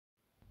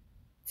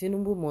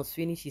Tinubu must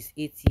finish his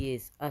 8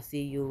 years as a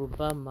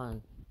Yoruba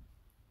man.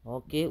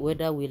 Okay,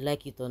 whether we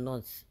like it or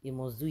not, he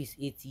must do his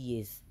 8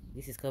 years.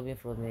 This is coming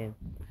from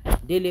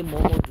Dele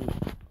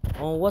Momodu.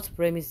 On what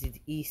premise did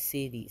he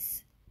say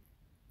this?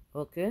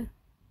 Okay.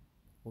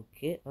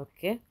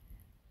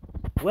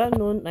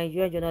 Well-known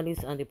Nigerian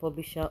journalist and the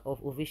publisher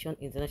of Ovation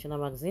International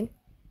magazine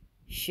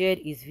shared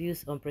his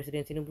views on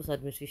President Tinubu's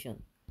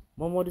administration.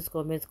 Momodu's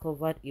comments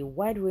covered a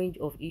wide range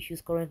of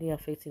issues currently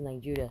affecting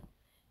Nigeria,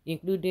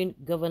 including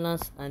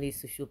governance and the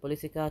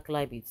socio-political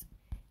climate.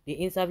 The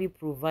interview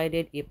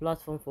provided a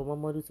platform for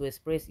Momodu to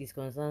express his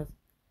concerns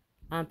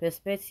and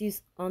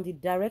perspectives on the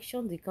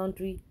direction the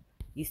country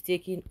is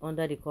taking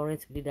under the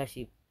current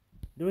leadership.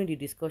 During the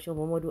discussion,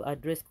 Momodu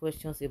addressed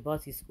questions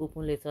about his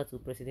open letter to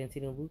President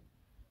Tinubu,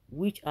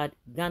 which had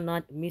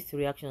garnered mixed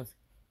reactions.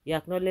 He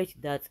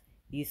acknowledged that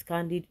his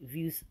candid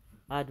views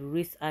had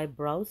raised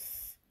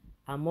eyebrows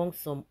among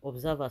some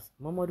observers.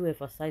 Momodu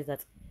emphasized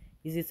that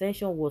his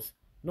intention was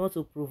not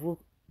to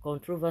provoke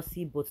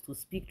controversy but to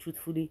speak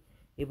truthfully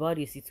about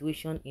the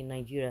situation in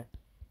Nigeria.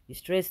 He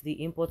stressed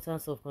the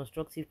importance of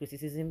constructive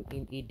criticism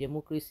in a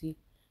democracy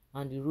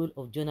and the role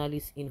of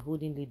journalists in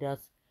holding leaders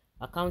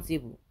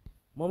accountable.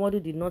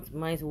 Momodu did not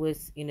mince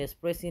words in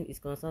expressing his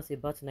concerns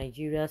about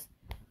Nigeria's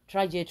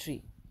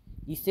trajectory.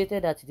 He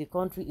stated that the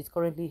country is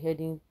currently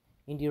heading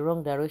in the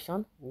wrong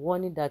direction,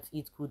 warning that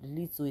it could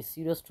lead to a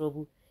serious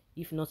trouble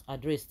if not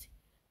addressed.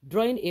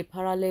 Drawing a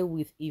parallel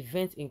with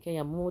events in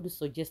Kenya, Momodu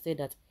suggested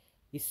that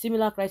a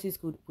similar crisis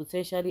could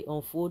potentially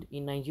unfold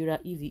in Nigeria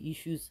if the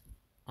issues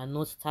are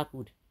not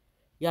tackled.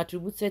 He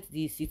attributed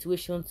the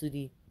situation to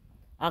the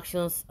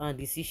actions and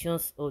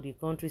decisions of the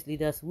country's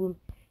leaders, whom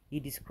he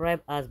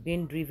described as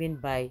being driven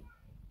by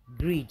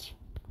greed.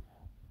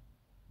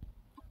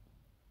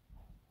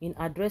 In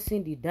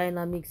addressing the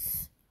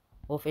dynamics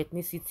of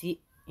ethnicity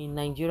in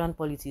Nigerian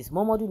politics,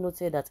 Momodu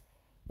noted that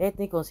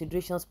ethnic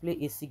considerations play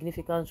a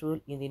significant role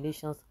in the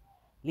nation's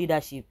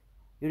leadership.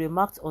 He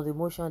remarked on the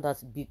motion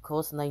that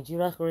because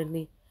Nigeria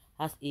currently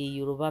has a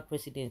Yoruba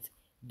president,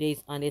 there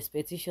is an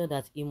expectation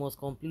that he must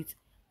complete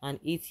an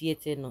 8-year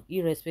tenure,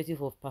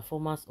 irrespective of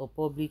performance or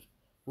public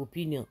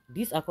opinion.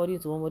 This, according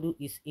to Momodu,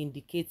 is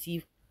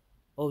indicative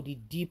of the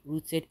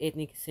deep-rooted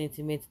ethnic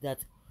sentiment that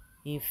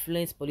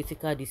influence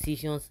political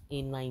decisions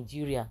in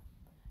Nigeria.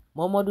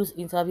 Momodu's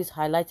interviews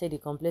highlighted the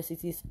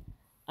complexities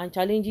and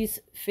challenges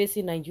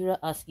facing Nigeria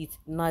as it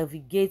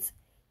navigates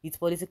its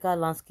political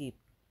landscape.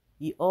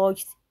 He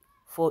urged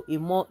for a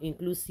more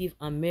inclusive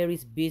and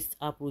merit-based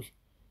approach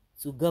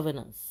to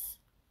governance,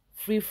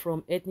 free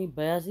from ethnic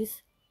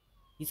biases.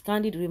 His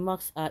candid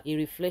remarks are a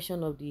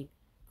reflection of the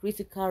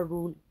critical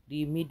role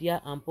the media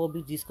and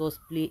public discourse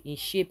play in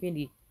shaping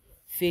the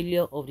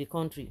failure of the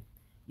country.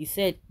 He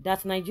said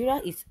that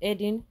Nigeria is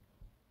heading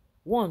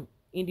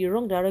in the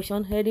wrong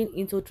direction, heading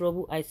into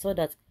trouble. I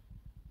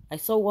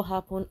saw what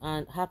happened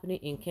and happening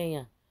in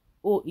Kenya.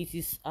 Oh, it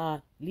is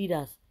our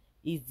leaders.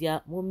 It's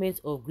their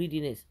moment of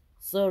greediness.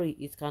 Sorry,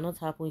 it cannot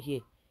happen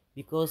here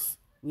because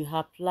we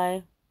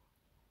apply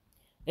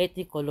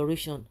ethnic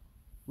coloration.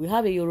 We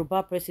have a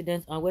Yoruba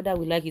president, and whether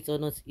we like it or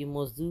not, he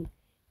must do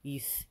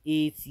his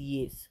 8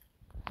 years.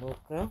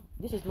 Okay,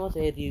 this is not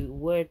the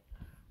word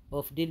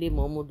of Dele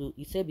Momodu.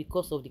 He said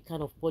because of the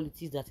kind of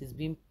politics that is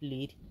being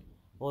played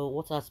or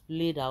what has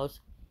played out,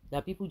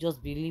 that people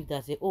just believe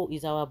that say, oh,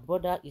 is our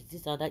brother, is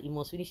this and that, he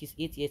must finish his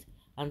 8 years.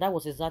 And that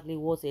was exactly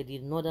what the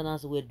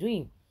Northerners were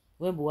doing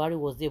when Buhari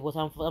was there. But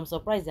I'm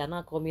surprised they are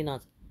not coming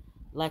out.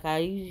 Like I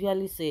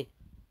usually say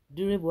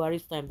during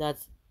Buhari's time, that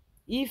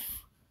if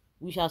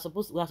we are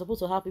supposed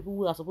to have people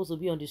who are supposed to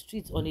be on the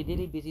streets on a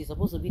daily basis,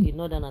 supposed to be the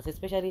Northerners,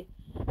 especially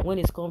when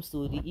it comes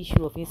to the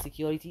issue of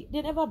insecurity.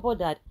 They never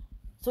bothered.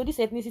 So this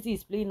ethnicity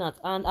is playing out,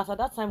 and as at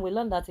that time we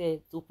learned that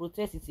to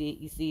protest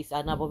is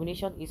an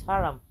abomination, is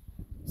haram.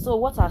 So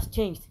what has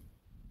changed?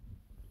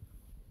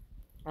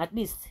 At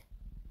least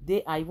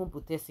they are even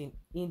protesting.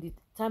 In the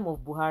time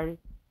of Buhari,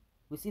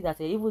 we see that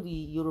even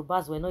the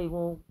Yorubas were not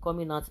even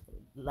coming out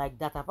like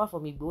that, apart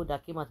from Igbo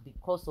that came out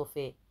because of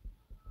a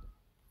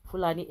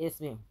Fulani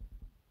Esme,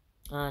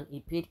 and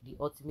he paid the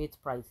ultimate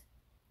price.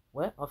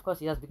 Well, of course,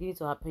 he has beginning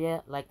to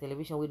appear like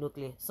television with no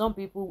clear. Some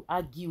people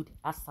argued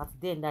as at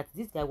then that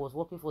this guy was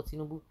working for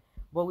Tinubu,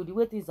 but with the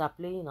way things are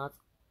playing out,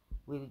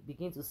 we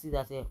begin to see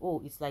that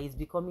oh, it's like it's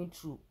becoming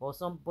true, or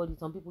some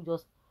people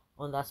just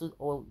understood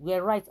or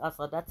were right as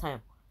at that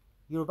time.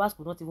 Yorubas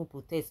could not even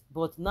protest,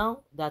 but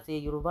now that a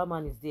Yoruba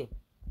man is there,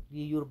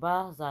 the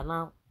Yorubas are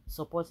now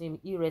supporting him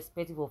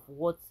irrespective of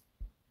what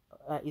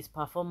his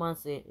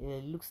performance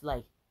looks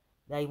like.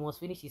 That he must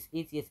finish his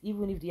 8 years,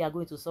 even if they are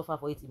going to suffer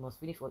for it, he must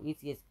finish for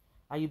 8 years.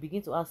 And you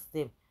begin to ask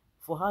them,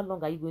 for how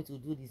long are you going to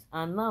do this?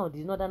 And now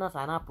the Northerners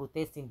are now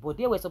protesting, but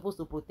they were supposed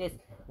to protest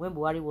when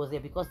Buhari was there,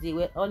 because they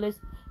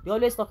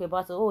always talk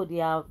about, oh,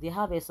 they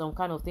have some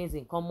kind of things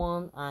in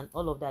common and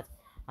all of that.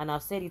 And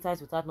I've said it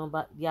times without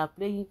number, they are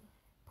playing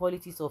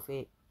politics of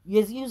a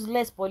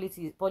useless politics,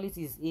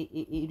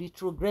 a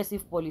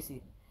retrogressive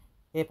policy,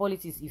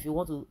 politics, if you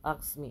want to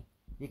ask me.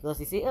 Because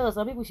they say, oh,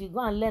 some people should go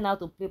and learn how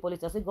to play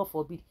politics. I say, God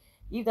forbid.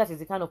 If that is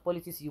the kind of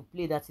politics you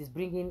play that is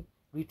bringing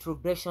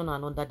retrogression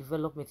and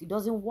underdevelopment, it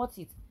doesn't worth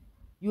it.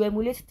 You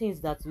emulate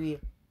things that will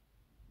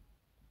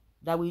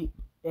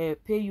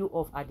pay you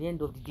off at the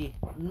end of the day.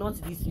 Not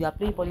this, you are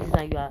playing politics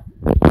and you are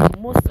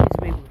most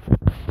miserable.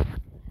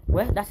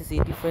 Well, that is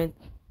a different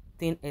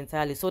thing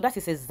entirely. So that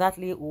is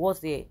exactly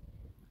what the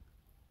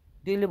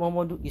Dele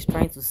Momodu is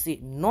trying to say.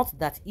 Not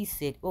that he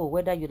said, oh,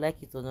 whether you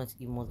like it or not,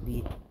 it must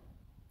be,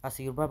 as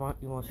a Yoruba man,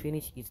 you must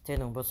finish its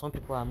tenure. But some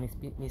people are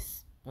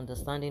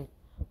misunderstanding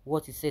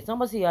what he said.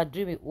 Somebody say you are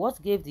dreaming.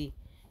 What gave the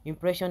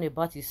impression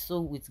about his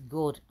soul with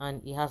God,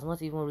 and he has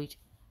not even reached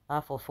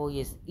her for 4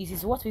 years? It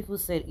is what people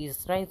said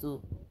he's trying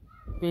to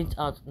paint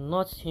out,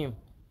 not him.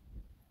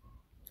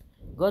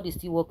 God is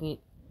still working.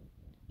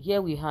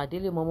 Here we are,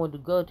 Dele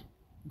Momodu, God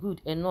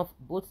good enough,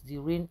 both the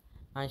rain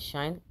and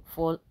shine,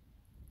 fall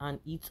and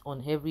eat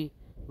on every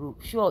roof.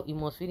 Sure, he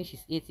must finish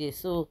his 8 years.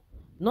 So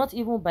not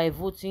even by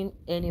voting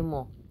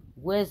anymore.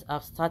 Words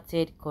have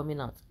started coming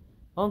out.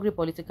 Hungry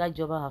political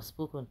jobber have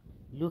spoken.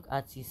 Look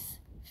at his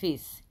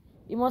face.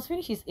 He must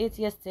finish his 8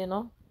 years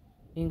tenure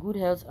in good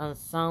health and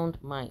sound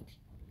mind.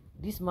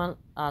 This man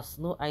has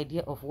no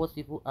idea of what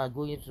people are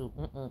going through.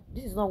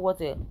 This is not what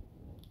Dele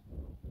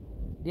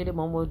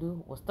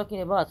Momodu was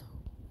talking about.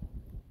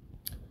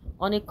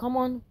 On a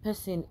common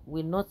person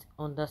will not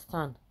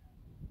understand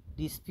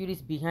the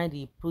spirit behind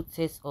the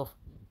protest of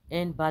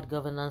end bad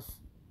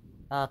governance.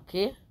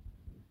 Okay,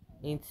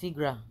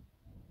 Integra.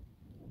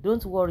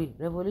 Don't worry,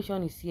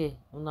 revolution is here.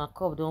 Una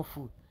cup don't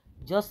full.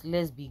 Just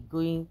let's be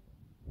going.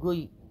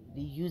 The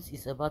youth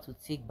is about to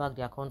take back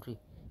their country.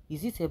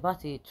 Is it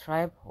about a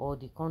tribe or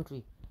the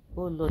country?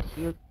 Oh Lord,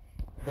 heal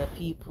the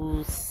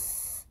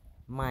people's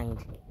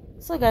mind.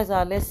 So guys,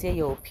 let's hear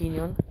your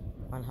opinion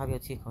and have your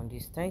take on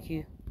this. Thank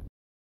you.